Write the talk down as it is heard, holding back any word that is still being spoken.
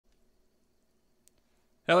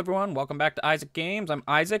Hello everyone, welcome back to Eyezzzick Games. I'm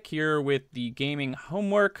Eyezzzick here with the gaming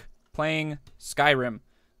homework, playing Skyrim.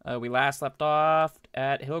 We last left off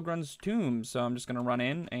at Hilgrun's tomb, so I'm just going to run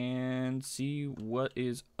in and see what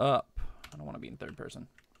is up. I don't want to be in third person.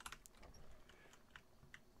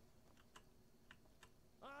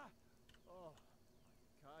 Oh,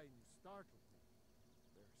 kind, you startled me.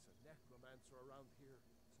 There's a necromancer around here,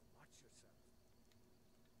 so watch yourself.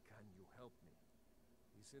 Can you help me?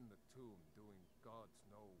 He's in the tomb doing gods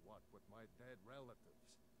know what with my dead relatives.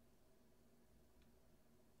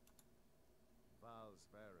 Val's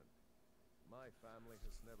Baron. My family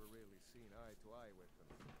has never really seen eye to eye with him,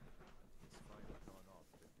 and he's finally gone off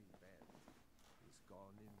the deep end. He's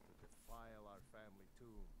gone in to defile our family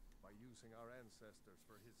tomb by using our ancestors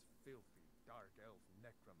for his filthy dark elf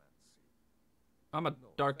necromancy. I'm a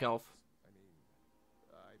No dark elf. offense. I mean,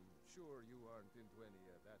 I'm sure you aren't into any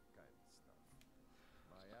of that kind of stuff.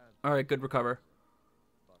 My aunt... Alright, good recover.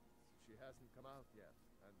 But she hasn't come out yet,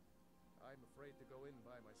 and I'm afraid to go in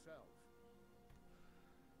by myself.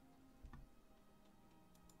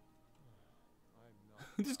 I'm not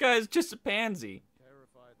This guy is just a pansy.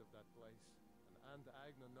 terrified of that place, and Aunt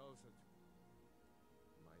Agna knows it.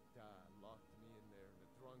 My dad locked me in there in a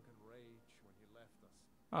drunken rage when he left us.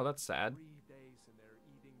 Oh, that's sad. 3 days in there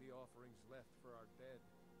eating the offerings left for our dead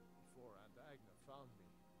before Aunt Agna found me.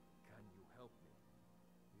 Can you help me?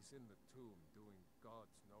 He's in the tomb doing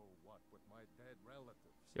gods know what with my dead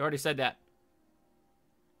relatives. You already said that.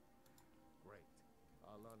 Great.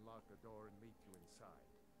 I'll unlock the door and meet you inside.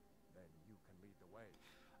 Then you can lead the way.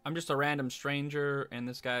 I'm just a random stranger, and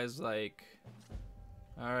this guy's like,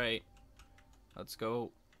 alright, let's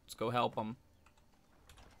go help him.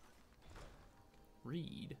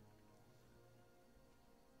 Read.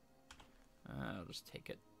 I'll just take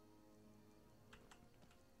it.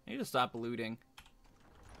 I need to stop looting.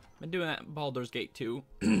 Been doing that in Baldur's Gate 2.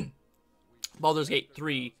 Baldur's Gate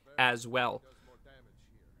 3 as well. Does more damage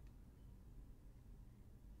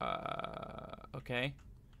here. Okay.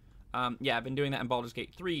 Yeah, I've been doing that in Baldur's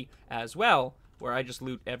Gate 3 as well, where I just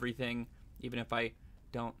loot everything, even if I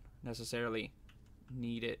don't necessarily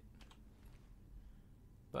need it.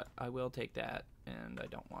 But I will take that, and I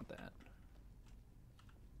don't want that.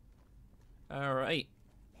 Alright.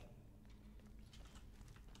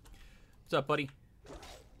 What's up, buddy?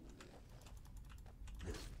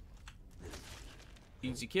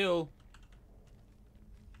 Easy kill.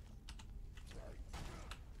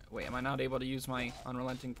 Wait, am I not able to use my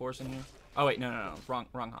unrelenting force in here? Oh wait, no. Wrong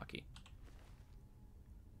hockey.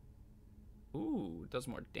 Ooh, it does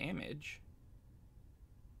more damage.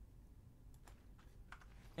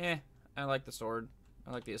 I like the sword.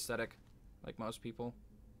 I like the aesthetic, like most people.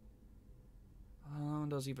 Oh, it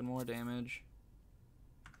does even more damage.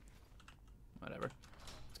 Whatever.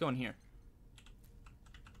 Let's go in here.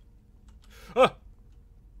 Ah!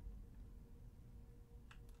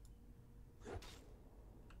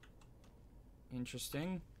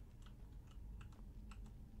 Interesting.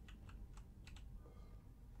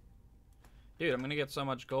 Dude, I'm gonna get so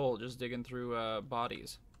much gold just digging through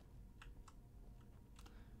bodies.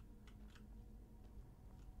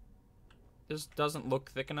 This doesn't look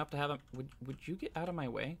thick enough to have him. Would you get out of my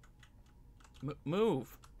way?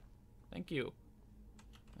 Move. Thank you.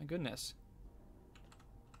 My goodness.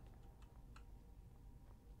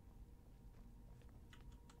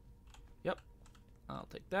 Yep. I'll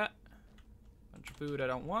take that. Bunch of food I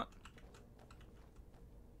don't want.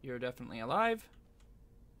 You're definitely alive.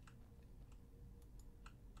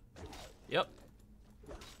 Yep.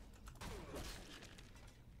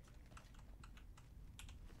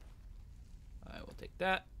 I will take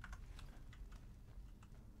that.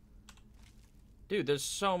 Dude, there's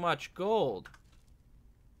so much gold.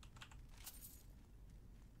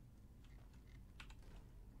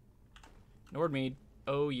 Nordmead.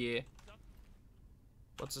 Oh, yeah.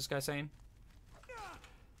 What's this guy saying?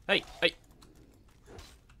 Hey, hey.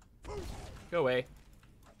 Go away.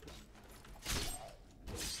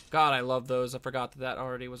 God, I love those. I forgot that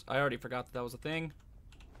already was. I already forgot that was a thing.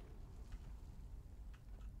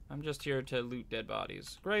 I'm just here to loot dead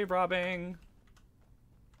bodies. Grave robbing.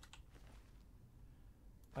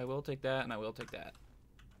 I will take that, and I will take that.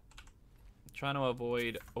 I'm trying to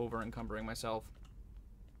avoid over encumbering myself,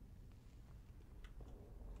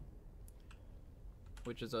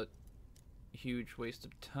 which is a huge waste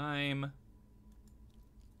of time.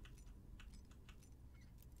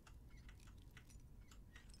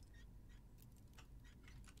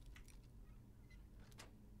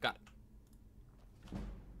 Got it.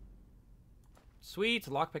 Sweet,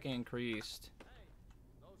 lockpicking increased. Hey,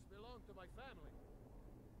 those belong to my family.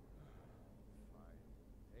 Fine.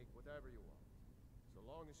 Take whatever you want. So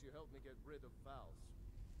So long as you help me get rid of Val's.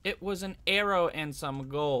 It was an arrow and some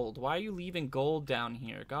gold. Why are you leaving gold down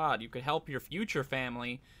here? God, you could help your future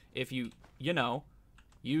family if you know,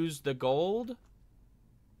 use the gold.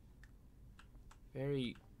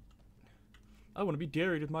 Very... I want to be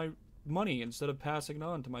buried with my money instead of passing it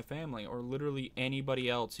on to my family or literally anybody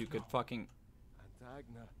else who could fucking... And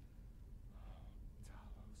Agna.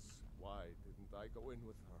 Talos. Why didn't I go in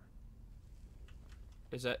with her?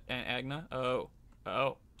 Is that Aunt Agna? Oh.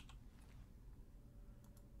 Oh.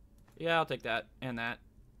 Yeah, I'll take that. And that.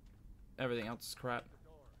 Everything else is crap.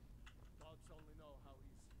 Gods only know how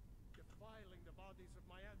he's defiling the bodies of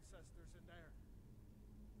my ancestors in there.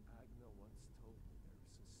 Agna once told me there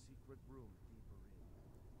is a secret room deeper in,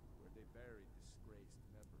 where they bury disgraced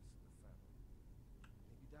members of the family.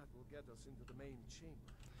 Maybe that will get us into the main chamber.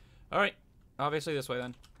 Alright. Obviously this way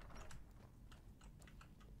then.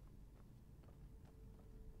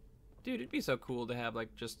 Dude, it'd be so cool to have,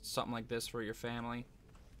 like, just something like this for your family.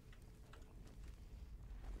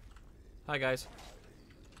 Hi, guys.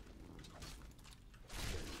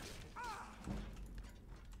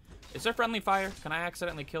 Is there friendly fire? Can I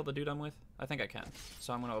accidentally kill the dude I'm with? I think I can.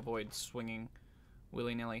 So I'm going to avoid swinging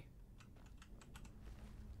willy-nilly.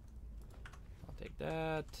 I'll take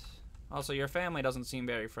that. Also, your family doesn't seem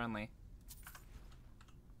very friendly.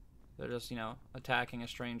 They're just, you know, attacking a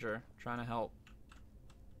stranger, trying to help.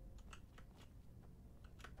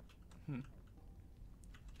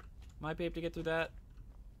 Might be able to get through that.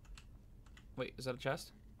 Wait, is that a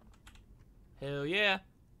chest? Hell yeah!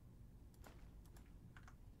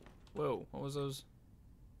 Whoa, what was those?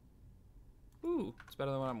 Ooh, it's better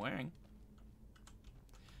than what I'm wearing.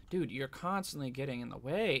 Dude, you're constantly getting in the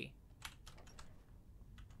way.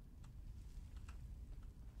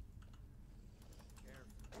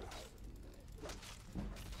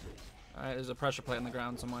 Alright, there's a pressure plate on the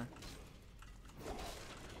ground somewhere.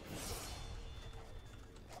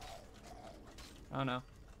 Oh no.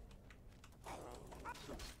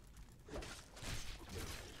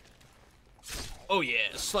 Oh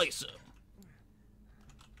yeah, slice 'em.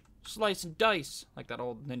 Slice and dice. Like that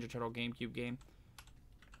old Ninja Turtle GameCube game.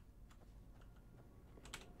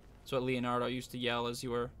 That's what Leonardo used to yell as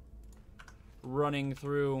you were running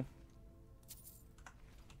through.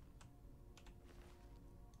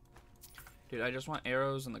 Dude, I just want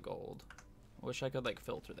arrows and the gold. I wish I could, like,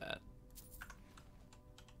 filter that.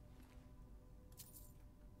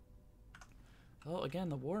 Oh, again,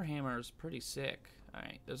 the Warhammer is pretty sick.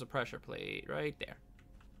 Alright, there's a pressure plate right there.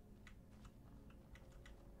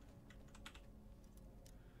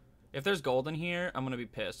 If there's gold in here, I'm gonna be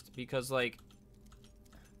pissed. Because, like...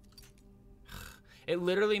 it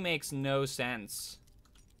literally makes no sense.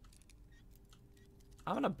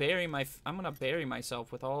 I'm gonna bury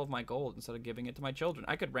myself with all of my gold instead of giving it to my children.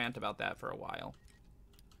 I could rant about that for a while.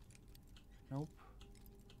 Nope.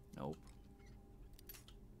 Nope.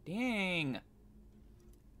 Dang!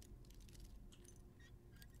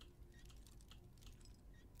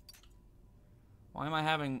 Why am I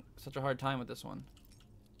having such a hard time with this one?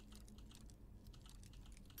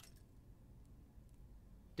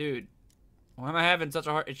 Dude. Why am I having such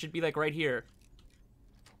a hard... It should be like right here.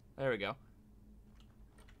 There we go.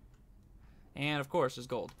 And of course, there's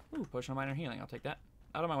gold. Ooh, potion of minor healing. I'll take that.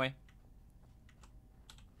 Out of my way.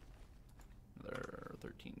 Another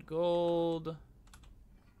 13 gold.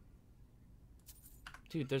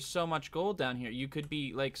 Dude, there's so much gold down here. You could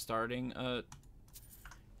be, like, starting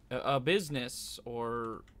a business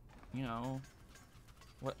or, you know...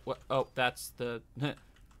 What? Oh, that's the... that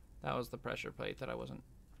was the pressure plate that I wasn't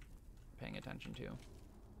paying attention to.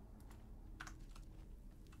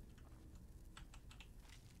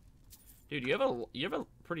 Dude, you have a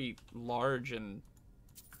pretty large and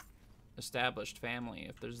established family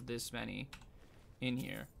if there's this many in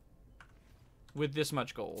here. With this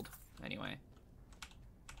much gold, anyway.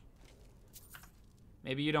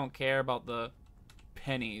 Maybe you don't care about the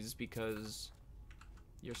pennies because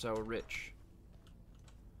you're so rich.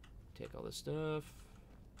 Take all this stuff.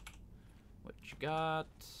 What you got?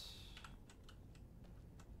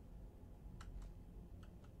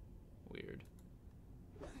 Weird.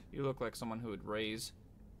 You look like someone who would raise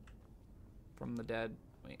from the dead.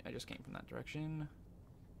 Wait, I just came from that direction.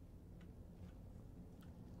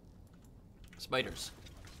 Spiders.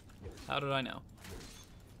 How did I know?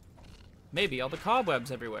 Maybe all the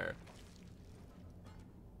cobwebs everywhere.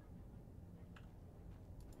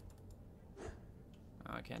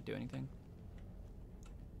 Oh, I can't do anything.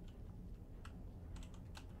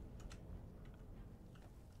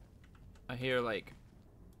 I hear, like,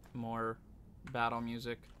 more battle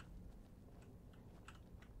music.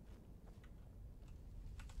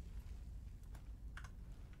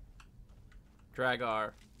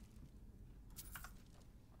 Dragar.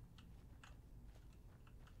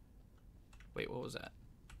 Wait, what was that?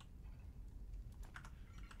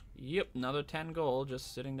 Yep, another 10 gold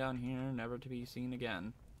just sitting down here, never to be seen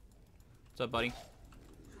again. What's up, buddy?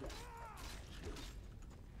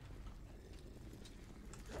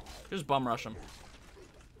 Just bum rush him.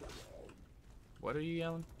 What are you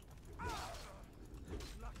yelling?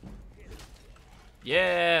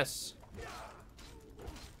 Yes!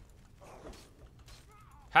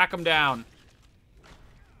 Hack him down.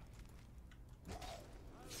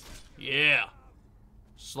 Yeah.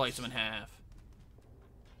 Slice him in half.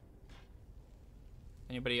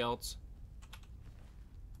 Anybody else?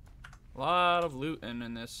 A lot of looting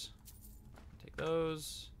in this. Take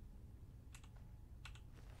those.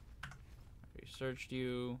 Researched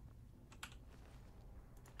you.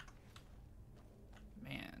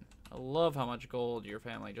 Man, I love how much gold your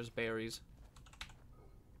family just buries.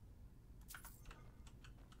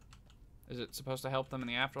 Is it supposed to help them in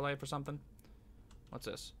the afterlife or something? What's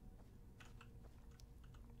this?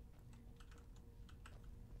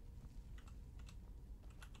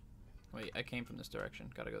 Wait, I came from this direction.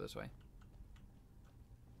 Gotta go this way.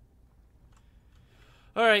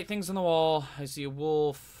 Alright, things on the wall. I see a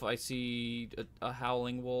wolf. I see a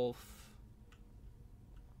howling wolf.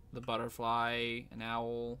 The butterfly. An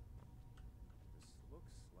owl. This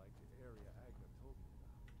looks like the area Agna told me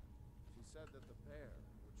about. She said that the bear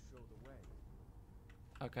would show the way.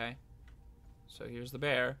 Okay. So here's the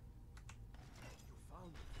bear. You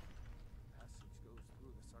found it. The passage goes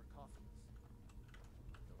through the sarcophagus.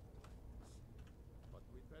 Don't like this, but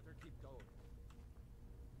we'd better keep going.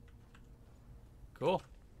 Cool.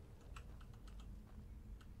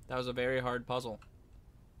 That was a very hard puzzle.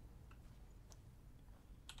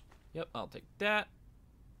 Yep, I'll take that.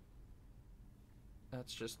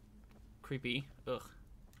 That's just creepy. Ugh.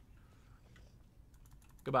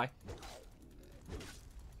 Goodbye.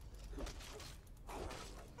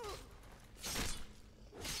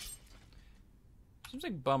 Seems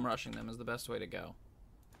like bum rushing them is the best way to go.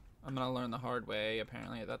 I'm gonna learn the hard way.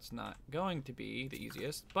 Apparently that's not going to be the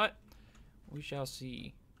easiest, but we shall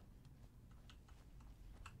see.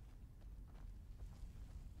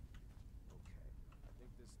 Okay, I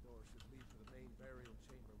think this door should lead to the main burial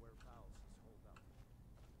chamber where Pals is holed up.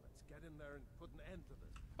 Let's get in there and put an end to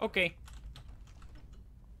this. Okay.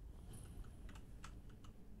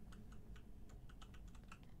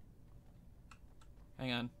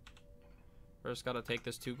 Hang on. First gotta take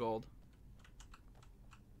this 2 gold.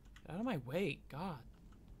 Get out of my way, God.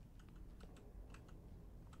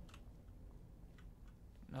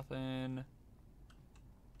 Nothing.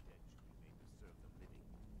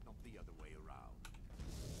 Not the other way around.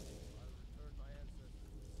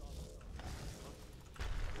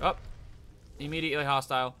 Oh. Immediately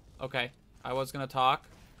hostile. Okay. I was gonna talk.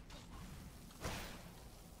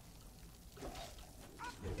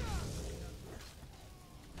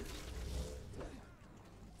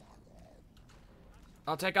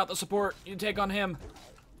 I'll take out the support. You take on him.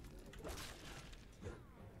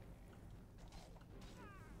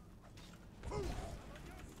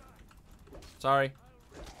 Sorry.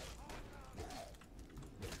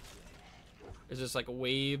 Is this like a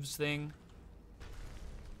waves thing?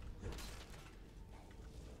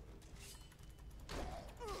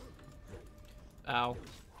 Ow.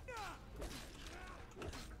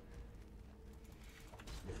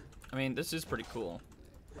 I mean, this is pretty cool.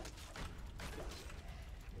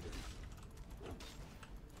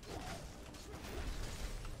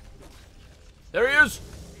 There he is!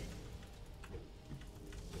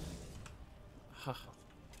 Huh.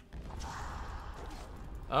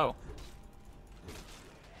 Oh.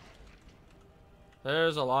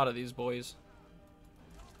 There's a lot of these boys.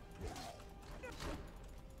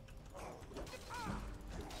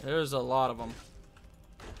 There's a lot of them.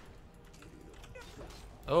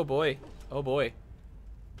 Oh boy. Oh boy.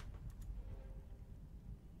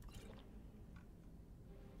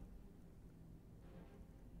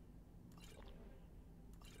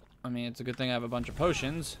 I mean, it's a good thing I have a bunch of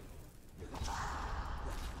potions.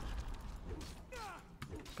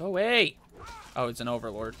 Go away! Oh, it's an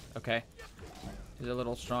overlord. Okay. He's a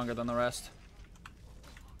little stronger than the rest.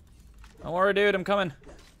 Don't worry, dude. I'm coming.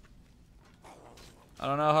 I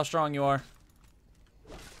don't know how strong you are.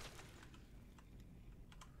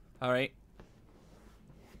 Alright.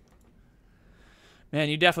 Man,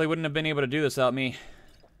 you definitely wouldn't have been able to do this without me.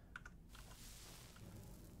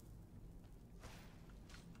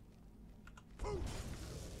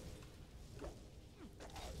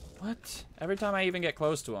 What? Every time I even get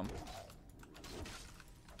close to him.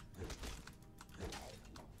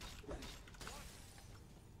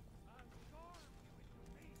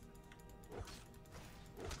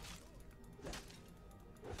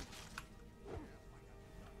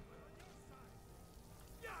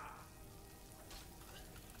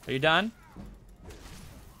 Are you done?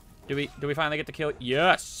 Do we finally get to kill?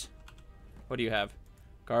 Yes. What do you have?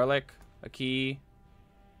 Garlic, a key.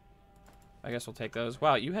 I guess we'll take those.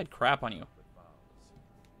 Wow, you had crap on you.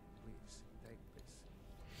 Please take this.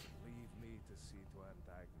 Leave me to see to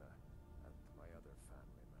Antagna and my other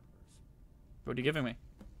family members. What are you giving me?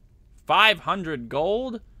 500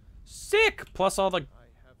 gold? Sick! Plus all the... I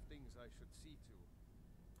have things I should see to.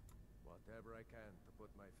 Whatever I can to put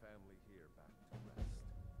my family here back to rest.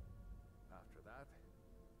 After that,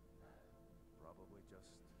 probably just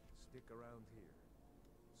stick around here.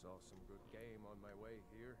 Saw some good game on my way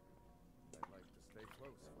here. I'd like to stay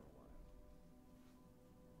close for a while.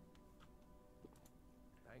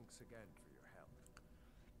 Thanks again for your help.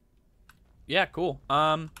 Yeah, cool.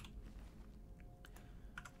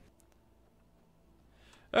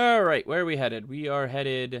 All right, where are we headed? We are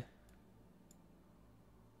headed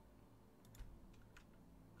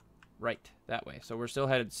right that way. So we're still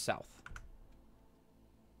headed south.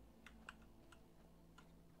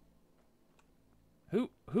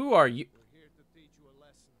 Who are you? We're here to teach you a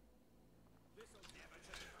lesson.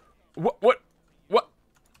 What?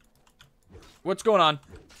 What's going on?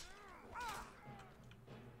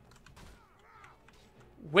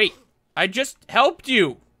 Wait, I just helped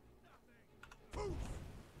you.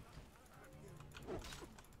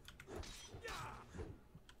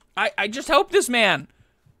 I just helped this man.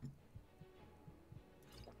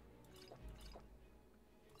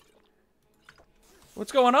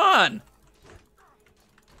 What's going on?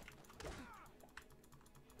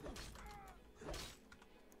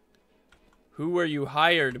 Who were you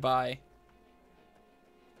hired by?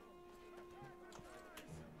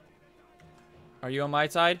 Are you on my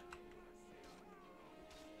side?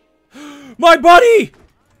 My buddy!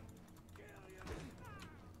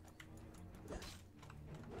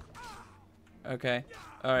 Okay.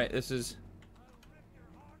 Alright, this is...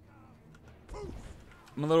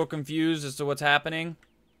 I'm a little confused as to what's happening.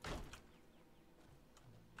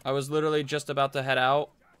 I was literally just about to head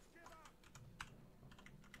out.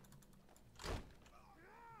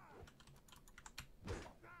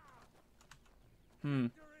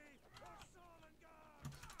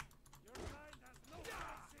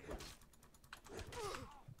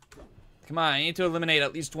 Come on, I need to eliminate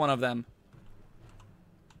at least one of them.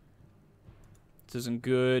 This isn't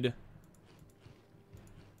good.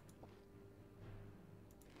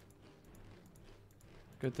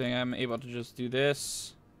 Good thing I'm able to just do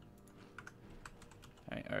this.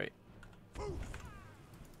 Alright, alright.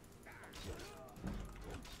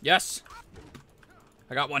 Yes!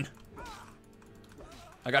 I got one.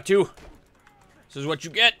 I got two. This is what you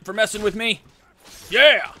get for messing with me.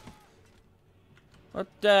 Yeah! What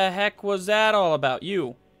the heck was that all about?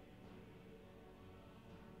 You.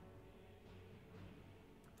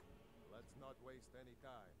 Let's not waste any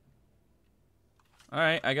time.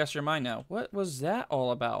 Alright, I guess you're mine now. What was that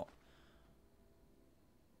all about?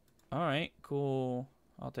 Alright, cool.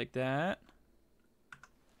 I'll take that.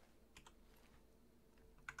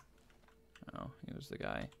 Oh, he was the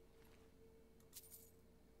guy.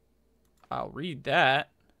 I'll read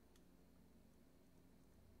that.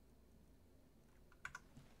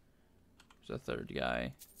 There's a third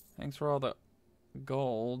guy. Thanks for all the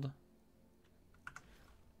gold.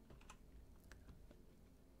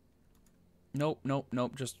 Nope, nope,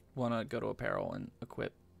 nope. Just want to go to apparel and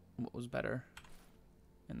equip what was better.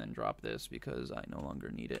 And then drop this because I no longer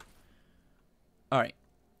need it. Alright.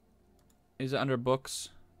 Is it under books?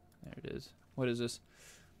 There it is. What is this?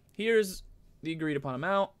 Here's the agreed upon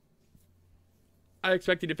amount. I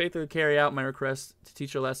expect you to faithfully carry out my request to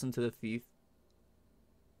teach a lesson to the thief.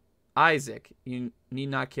 Eyezzzick. You need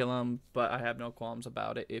not kill him, but I have no qualms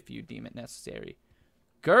about it if you deem it necessary.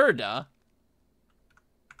 Gerda?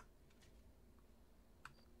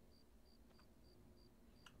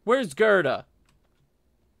 Where's Gerda?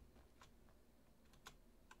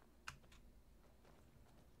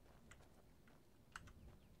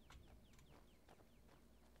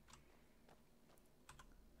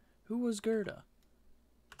 Who was Gerda?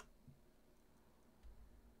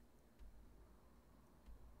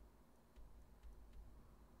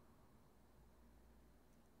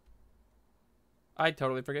 I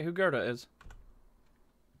totally forget who Gerda is.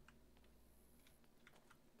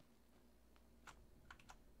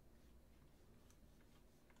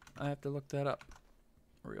 I have to look that up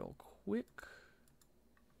real quick.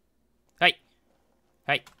 Hey!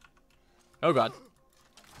 Hey! Oh god.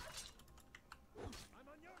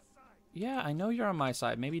 Yeah, I know you're on my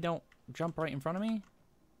side. Maybe don't jump right in front of me.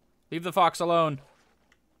 Leave the fox alone.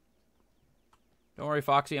 Don't worry,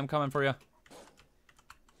 Foxy. I'm coming for you.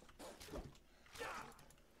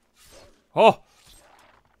 Oh!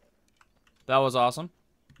 That was awesome.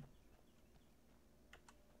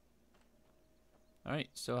 Alright,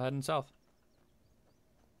 still heading south.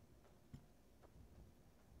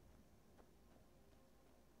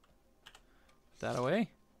 That away.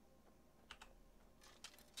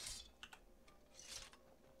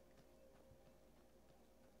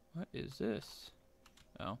 What is this?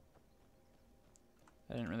 Oh.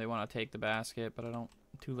 I didn't really want to take the basket, but I'm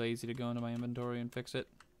too lazy to go into my inventory and fix it.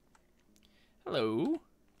 Hello.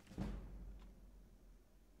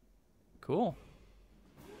 Cool.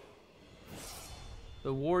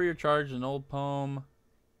 The warrior charged an old poem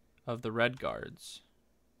of the Red Guards.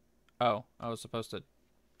 Oh, I was supposed to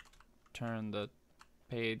turn the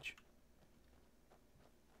page.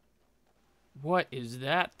 What is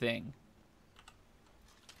that thing?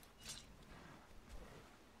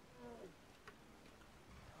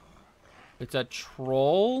 It's a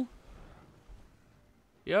troll?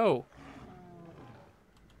 Yo.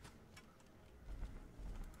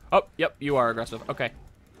 Oh, yep, you are aggressive. Okay.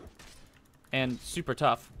 And super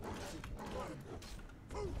tough.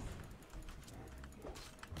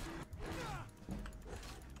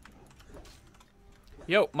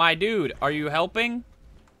 Yo, my dude, are you helping?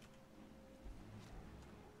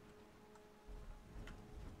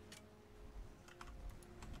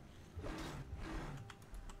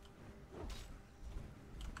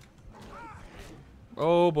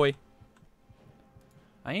 Oh boy.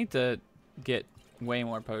 I need to get way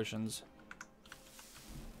more potions.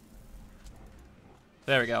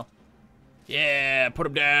 There we go. Yeah, put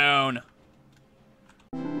him down.